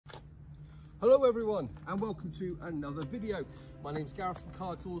Hello everyone and welcome to another video. My name is Gareth from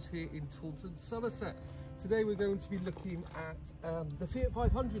Car Doors here in Taunton, Somerset. Today we're going to be looking at the Fiat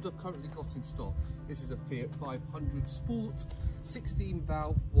 500 I've currently got in stock. This is a Fiat 500 Sport, 16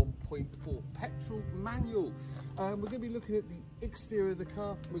 valve, 1.4 petrol manual. We're going to be looking at the exterior of the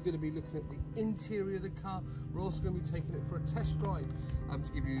car, we're going to be looking at the interior of the car, we're also going to be taking it for a test drive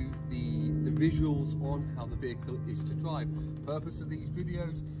to give you the visuals on how the vehicle is to drive. The purpose of these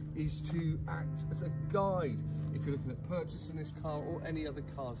videos is to act as a guide if you're looking at purchasing this car or any other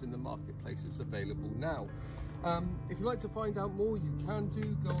cars in the marketplace that's available now. If you'd like to find out more, you can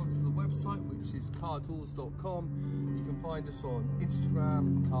go onto the website, which is cardoors.com. You can find us on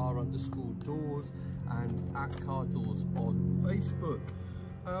Instagram, car_doors, and at Car Doors on Facebook.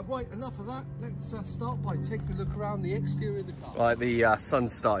 Right, enough of that. Let's start by taking a look around the exterior of the car. Right, the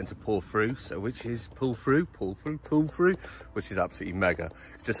sun's starting to pour through, so which is pull through, which is absolutely mega.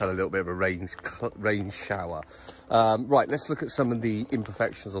 It's just had a little bit of a rain shower. Right, let's look at some of the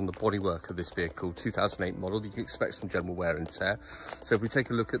imperfections on the bodywork of this vehicle. 2008 model, you can expect some general wear and tear. So if we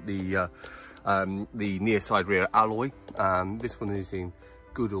take a look at the near side rear alloy, this one is in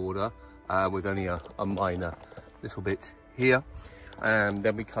good order with only a minor little bit here. And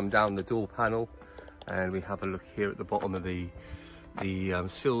then we come down the door panel and we have a look here at the bottom of the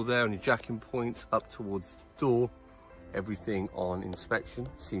sill there and the jacking points up towards the door. Everything on inspection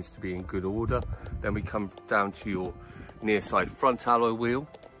seems to be in good order. Then we come down to your near side front alloy wheel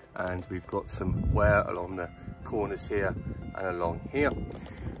and we've got some wear along the corners here and along here.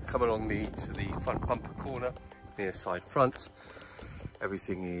 Come along to the front bumper corner, near side front.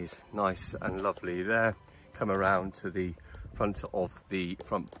 Everything is nice and lovely there. Come around to the front of the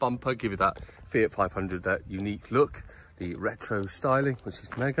front bumper, give you that Fiat 500 that unique look, the retro styling, which is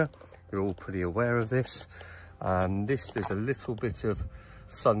mega. You're all pretty aware of this. There's a little bit of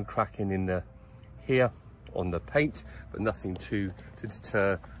sun cracking in here on the paint, but nothing to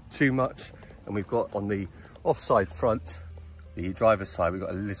deter too much. And we've got on the offside front, the driver's side, we've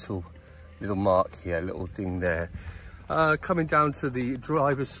got a little mark here, a little ding there. Coming down to the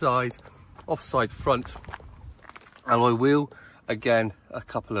driver's side, offside front alloy wheel, again a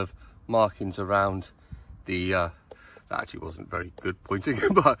couple of markings around the that actually wasn't very good pointing,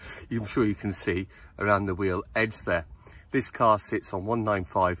 but I'm sure you can see around the wheel edge there. This car sits on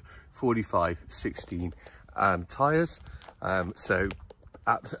 195 45 16 tires, and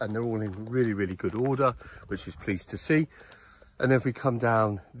they're all in really good order, which is pleased to see. And if we come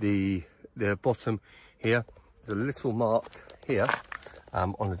down the bottom here, there's a little mark here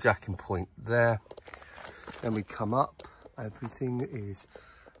on the jacking point there. Then we come up, everything is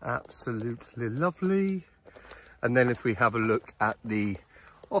absolutely lovely. And then if we have a look at the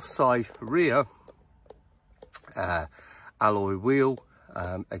offside rear alloy wheel,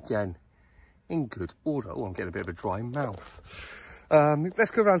 again, in good order. Oh, I'm getting a bit of a dry mouth.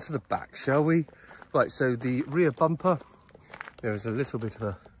 Let's go around to the back, shall we? Right, so the rear bumper, there is a little bit of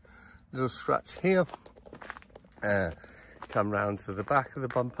a little scratch here. Come round to the back of the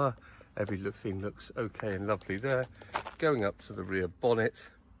bumper. Everything looks okay and lovely there. Going up to the rear bonnet,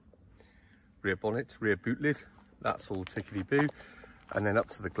 rear boot lid, that's all tickety-boo. And then up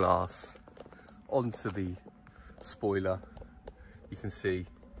to the glass, onto the spoiler. You can see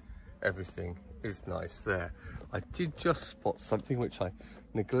everything is nice there. I did just spot something which I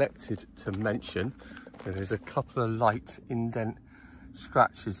neglected to mention. There is a couple of light indent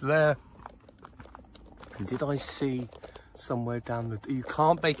scratches there. And did I see somewhere down you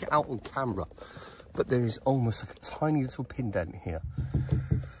can't make it out on camera, but there is almost like a tiny little pin dent here.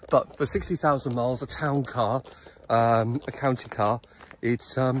 But for 60,000 miles, a town car, a county car,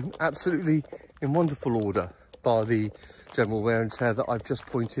 it's absolutely in wonderful order, bar the general wear and tear that I've just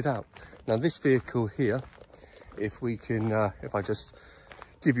pointed out. Now this vehicle here, if I just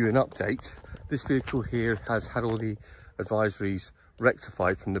give you an update, this vehicle here has had all the advisories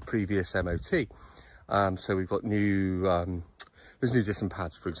rectified from the previous MOT. So we've got there's new disc and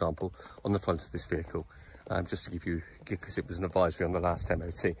pads, for example, on the front of this vehicle, just to give you, because it was an advisory on the last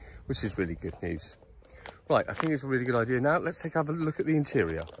MOT, which is really good news. Right, I think it's a really good idea. Now let's have a look at the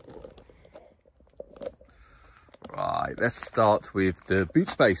interior. Right, let's start with the boot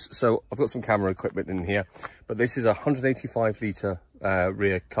space. So I've got some camera equipment in here, but this is a 185 litre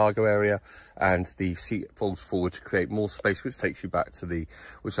rear cargo area, and the seat folds forward to create more space, which takes you back to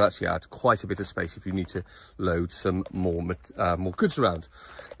which will actually add quite a bit of space if you need to load some more goods around.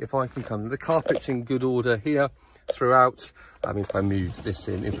 If I can come, the carpet's in good order here throughout. I mean, if I move this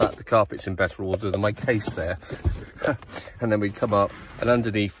in fact, the carpet's in better order than my case there. And then we come up, and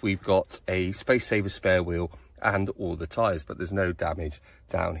underneath we've got a space saver spare wheel and all the tyres, but there's no damage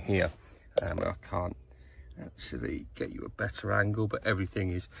down here. I can't actually get you a better angle, but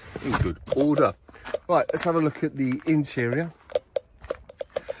everything is in good order. Right, let's have a look at the interior.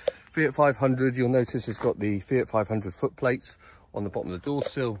 Fiat 500, you'll notice it's got the Fiat 500 foot plates on the bottom of the door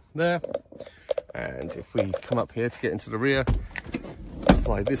sill there. And if we come up here to get into the rear,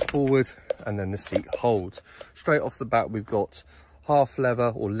 slide this forward, and then the seat holds. Straight off the bat, we've got half leather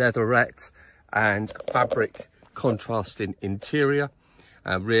or leatherette and fabric contrasting interior,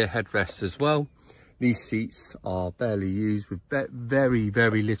 rear headrest as well. These seats are barely used with very,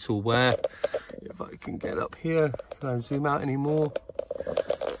 very little wear. If I can get up here, don't zoom out anymore.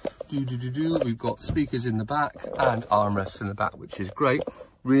 We've got speakers in the back and armrests in the back, which is great.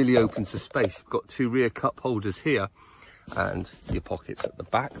 Really opens the space. We've got 2 rear cup holders here and your pockets at the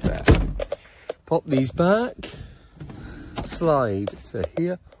back there. Pop these back, slide to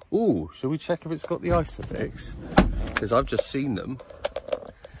here. Oh, shall we check if it's got the Isofix? Because I've just seen them.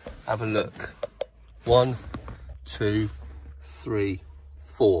 Have a look. 1, 2, 3,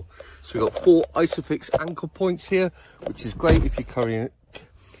 4. So we've got 4 Isofix ankle points here, which is great if you're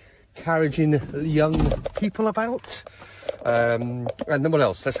carriaging young people about. And then what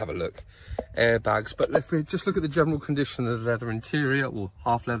else? Let's have a look. Airbags, but if we just look at the general condition of the leather interior, or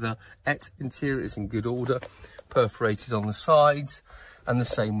half leather interior, is in good order, perforated on the sides, and the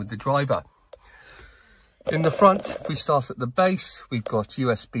same with the driver. In the front, if we start at the base, we've got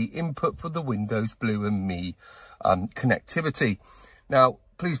USB input for the Windows Blue and Me connectivity. Now,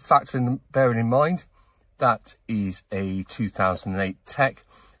 please bearing in mind that is a 2008 tech,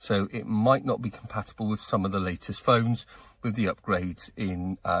 so it might not be compatible with some of the latest phones with the upgrades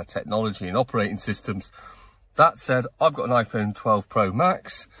in technology and operating systems. That said, I've got an iPhone 12 Pro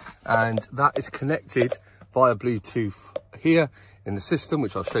Max, and that is connected via Bluetooth here in the system,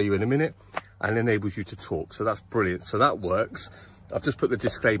 which I'll show you in a minute, and enables you to talk. So that's brilliant. So that works. I've just put the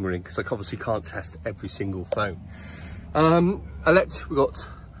disclaimer in because I obviously can't test every single phone. We've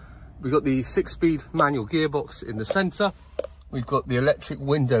got the 6-speed manual gearbox in the center. We've got the electric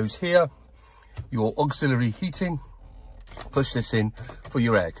windows here, your auxiliary heating. Push this in for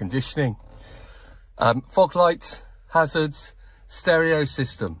your air conditioning. Fog lights, hazards, stereo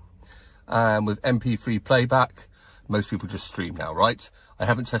system, with MP3 playback. Most people just stream now, right? I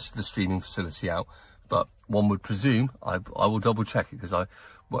haven't tested the streaming facility out, but one would presume, I will double check it because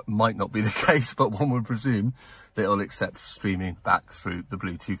might not be the case, but one would presume that it'll accept streaming back through the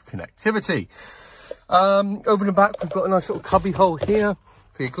Bluetooth connectivity. Over the back, we've got a nice little cubby hole here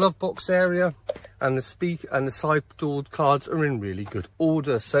for your glove box area, and the side door cards are in really good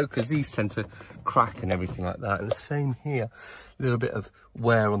order. So, because these tend to crack and everything like that, and the same here, a little bit of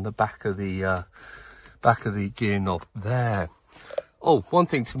wear on the back of the gear knob there. Oh, one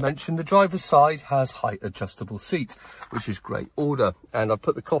thing to mention, the driver's side has height adjustable seat, which is great order. And I've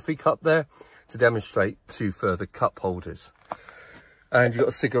put the coffee cup there to demonstrate 2 further cup holders. And you've got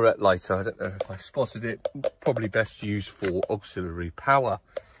a cigarette lighter. I don't know if I spotted it. Probably best used for auxiliary power.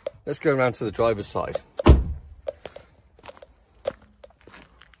 Let's go around to the driver's side.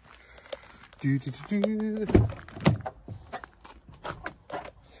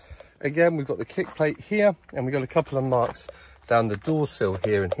 Again, we've got the kick plate here, and we've got a couple of marks down the door sill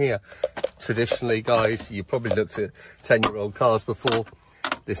here and here. Traditionally, guys, you probably looked at 10-year-old cars before.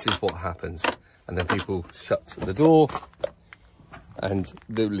 This is what happens. And then people shut the door and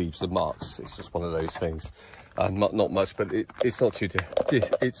it leaves the marks. It's just one of those things. Not much, but it's not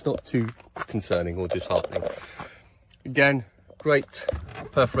too concerning or disheartening. Again, great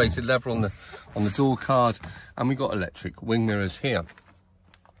perforated leather on the door card, and we've got electric wing mirrors here.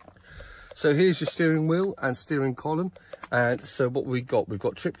 So here's your steering wheel and steering column. And so what we've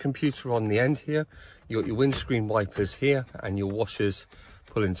got trip computer on the end here. You got your windscreen wipers here and your washers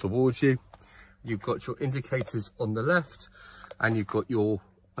pulling towards you. You've got your indicators on the left, and you've got your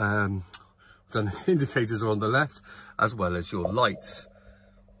indicators are on the left, as well as your lights.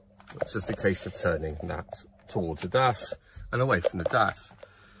 It's just a case of turning that towards the dash and away from the dash.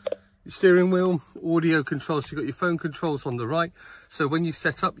 Your steering wheel, audio controls, so you've got your phone controls on the right. So when you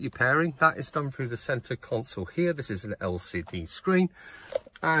set up your pairing, that is done through the center console here. This is an LCD screen.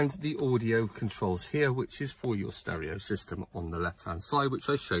 And the audio controls here, which is for your stereo system on the left-hand side, which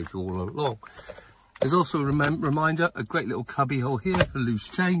I showed you all along. There's also a reminder, a great little cubby hole here for loose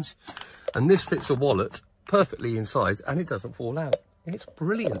change. And this fits a wallet perfectly inside, and it doesn't fall out. It's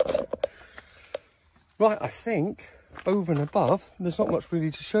brilliant. Right, I think over and above, there's not much really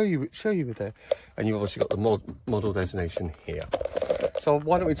to show you with there. And you've obviously got the model designation here. So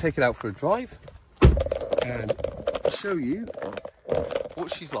why don't we take it out for a drive and show you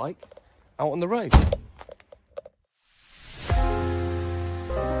what she's like out on the road.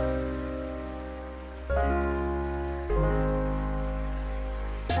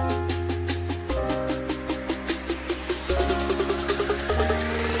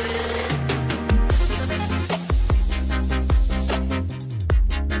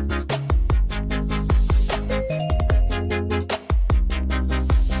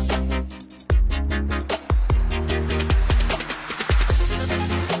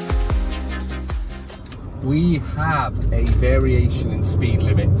 have a variation in speed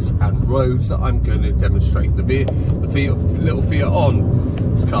limits and roads that I'm going to demonstrate. The little Fiat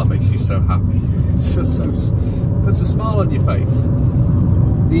on, this car makes you so happy. It's just so, puts a smile on your face.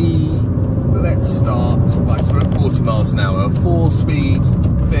 Let's start, right, so we're at 40 miles an hour, 4-speed,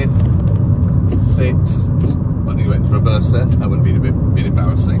 5th, 6th, I think I went to reverse there, that would have been a bit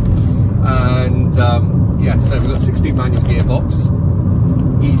embarrassing. And yeah, so we've got 6-speed manual gearbox,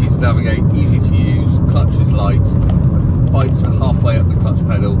 easy to navigate, easy to use, clutch is light, bikes are halfway up the clutch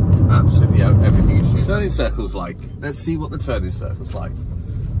pedal, absolutely everything is used. Turning circles like, let's see what the turning circle's like.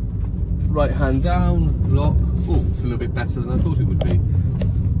 Right hand down, lock, oh, it's a little bit better than I thought it would be.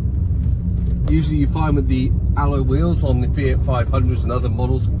 Usually you find with the alloy wheels on the Fiat 500s and other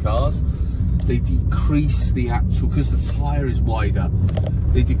models and cars, they decrease the actual, because the tyre is wider,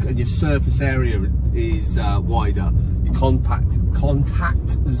 and your surface area is wider, your contact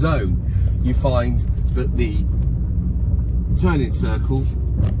zone, you find that the turning circle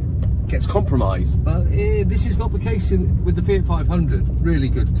gets compromised. But this is not the case with the Fiat 500, really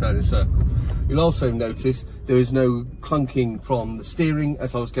good turning circle. You'll also notice there is no clunking from the steering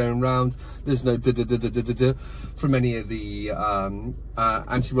as I was going round. There's no da-da-da-da-da-da from any of the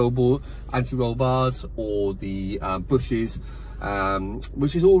anti-roll bars or the bushes,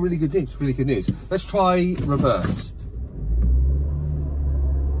 which is all really good news, really good news. Let's try reverse.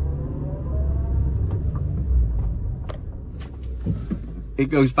 It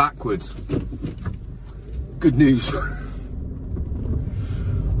goes backwards. Good news.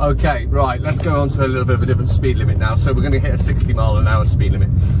 Okay, right, let's go on to a little bit of a different speed limit now. So we're going to hit a 60 mile an hour speed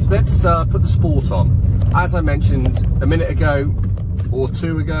limit. Let's put the Sport on. As I mentioned a minute ago or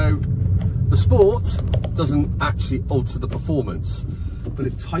two ago, the Sport doesn't actually alter the performance, but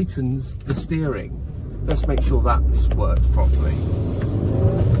it tightens the steering. Let's make sure that works properly.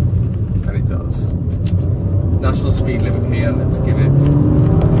 And it does. National speed limit here, let's give it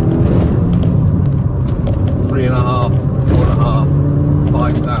 3.5, 4.5.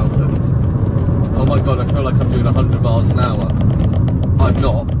 5,000. Oh my god, I feel like I'm doing 100 miles an hour. I'm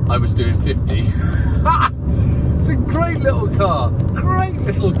not, I was doing 50. It's a great little car, great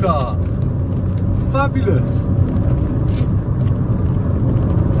little car. Fabulous.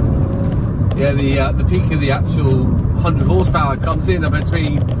 Yeah, the peak of the actual 100 horsepower comes in at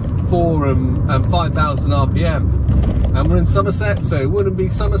between 4,000 and 5,000 RPM. And we're in Somerset, so it wouldn't be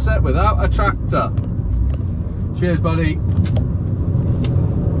Somerset without a tractor. Cheers, buddy.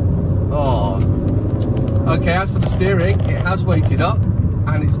 Oh, okay, as for the steering, it has weighted up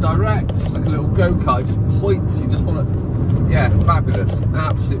and it's direct. It's like a little go-kart, it just points, you just want to, yeah, fabulous,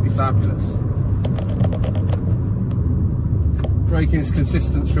 absolutely fabulous. Braking is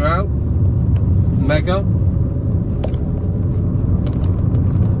consistent throughout, mega.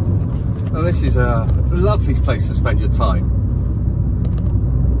 Now this is a lovely place to spend your time.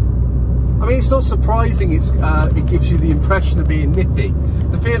 I mean, it's not surprising it gives you the impression of being nippy.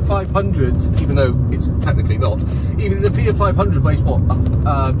 The Fiat 500, even though it's technically not, even the Fiat 500 weighs what,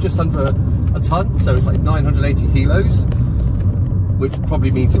 just under a ton, so it's like 980 kilos, which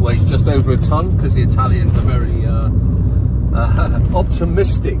probably means it weighs just over a ton, because the Italians are very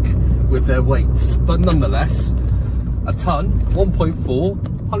optimistic with their weights. But nonetheless, a ton, 1.4,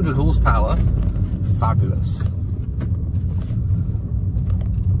 100 horsepower, fabulous.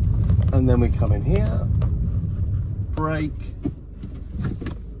 And then we come in here, brake,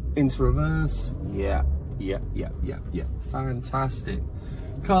 into reverse, yeah, fantastic.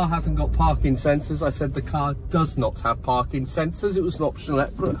 Car hasn't got parking sensors. I said the car does not have parking sensors. It was an optional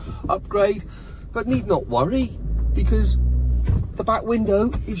upgrade, but need not worry, because the back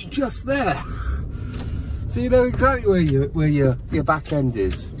window is just there. So you know exactly where your back end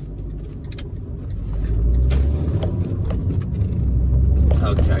is.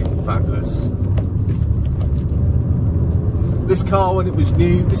 Okay, fabulous. This car, when it was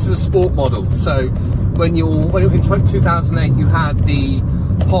new, this is a sport model. So when in 2008, you had the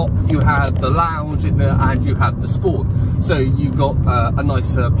pop, you had the lounge, and you had the sport. So you got a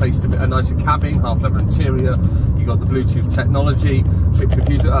nicer place a nicer cabin, half leather interior. You got the Bluetooth technology, trip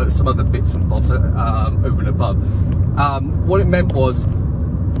computer, some other bits and bobs over and above. What it meant was,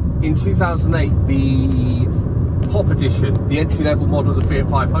 in 2008, the Pop Edition, the entry-level model of the Fiat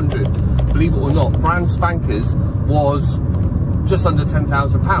 500, believe it or not, brand spankers, was just under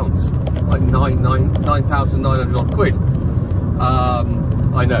 £10,000, like 9,900 odd quid.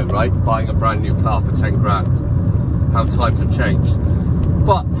 I know, right? Buying a brand new car for 10 grand. How times have changed.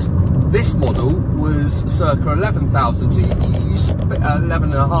 But This model was circa 11,000, so you spent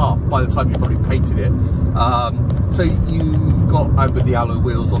 11.5 by the time you probably painted it. So you've got, and with the alloy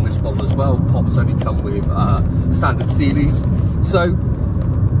wheels on this model as well, pops only come with standard Steelies. So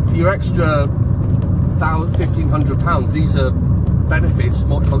for your extra £1,500, these are benefits,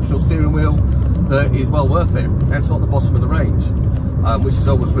 multifunctional steering wheel that is well worth it. And it's not the bottom of the range, which is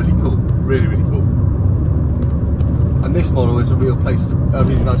always really cool, really, really cool. And this model is a really nice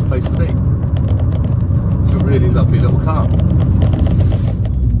place to be. It's a really lovely little car.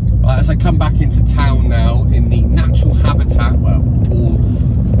 Right, as I come back into town now in the natural habitat, well, all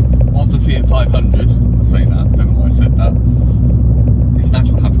of the Fiat 500, I say that, don't know why I said that. Its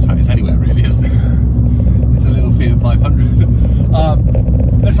natural habitat is anywhere really, isn't it? It's a little Fiat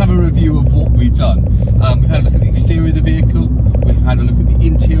 500. Let's have a review of what we've done. We've had a look at the exterior of the vehicle, we've had a look at the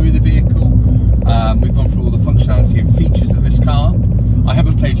interior of the vehicle, we've gone through all the functionality and features of this car. I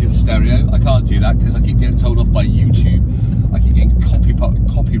haven't played you the stereo, I can't do that because I keep getting told off by YouTube. I keep getting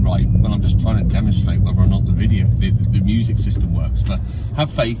copyright when I'm just trying to demonstrate whether or not the music system works, but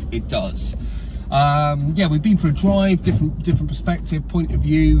have faith, it does. Yeah, we've been for a drive, different perspective, point of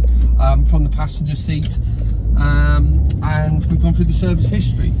view from the passenger seat, and we've gone through the service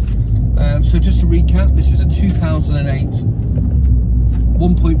history. So just to recap, this is a 2008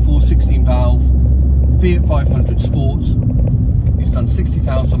 1.4 16 valve Fiat 500 Sport. It's done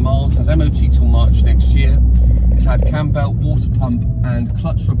 60,000 miles, has MOT till March next year. It's had cam belt, water pump and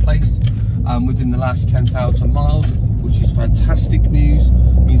clutch replaced within the last 10,000 miles, which is fantastic news.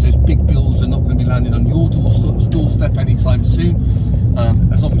 It means those big bills are not going to be landing on your doorstep anytime soon.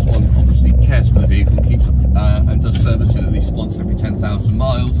 As long as one obviously cares for the vehicle, keeps and does servicing at least once every 10,000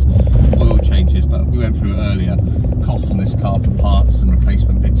 miles. Oil changes, but we went through it earlier. Costs on this car for parts and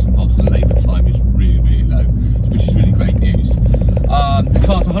replacement bits and bobs, and labour time is really, really low, which is really great news. The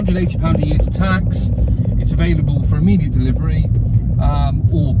car's £180 a year to tax. It's available for immediate delivery,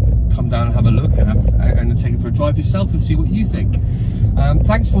 or come down and have a look and take it for a drive yourself and see what you think.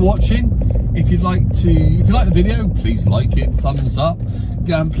 Thanks for watching. If you like the video, please like it, thumbs up.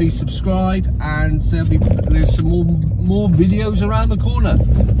 Please subscribe, and there's some more videos around the corner.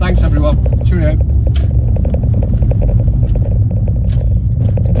 Thanks everyone. Cheerio.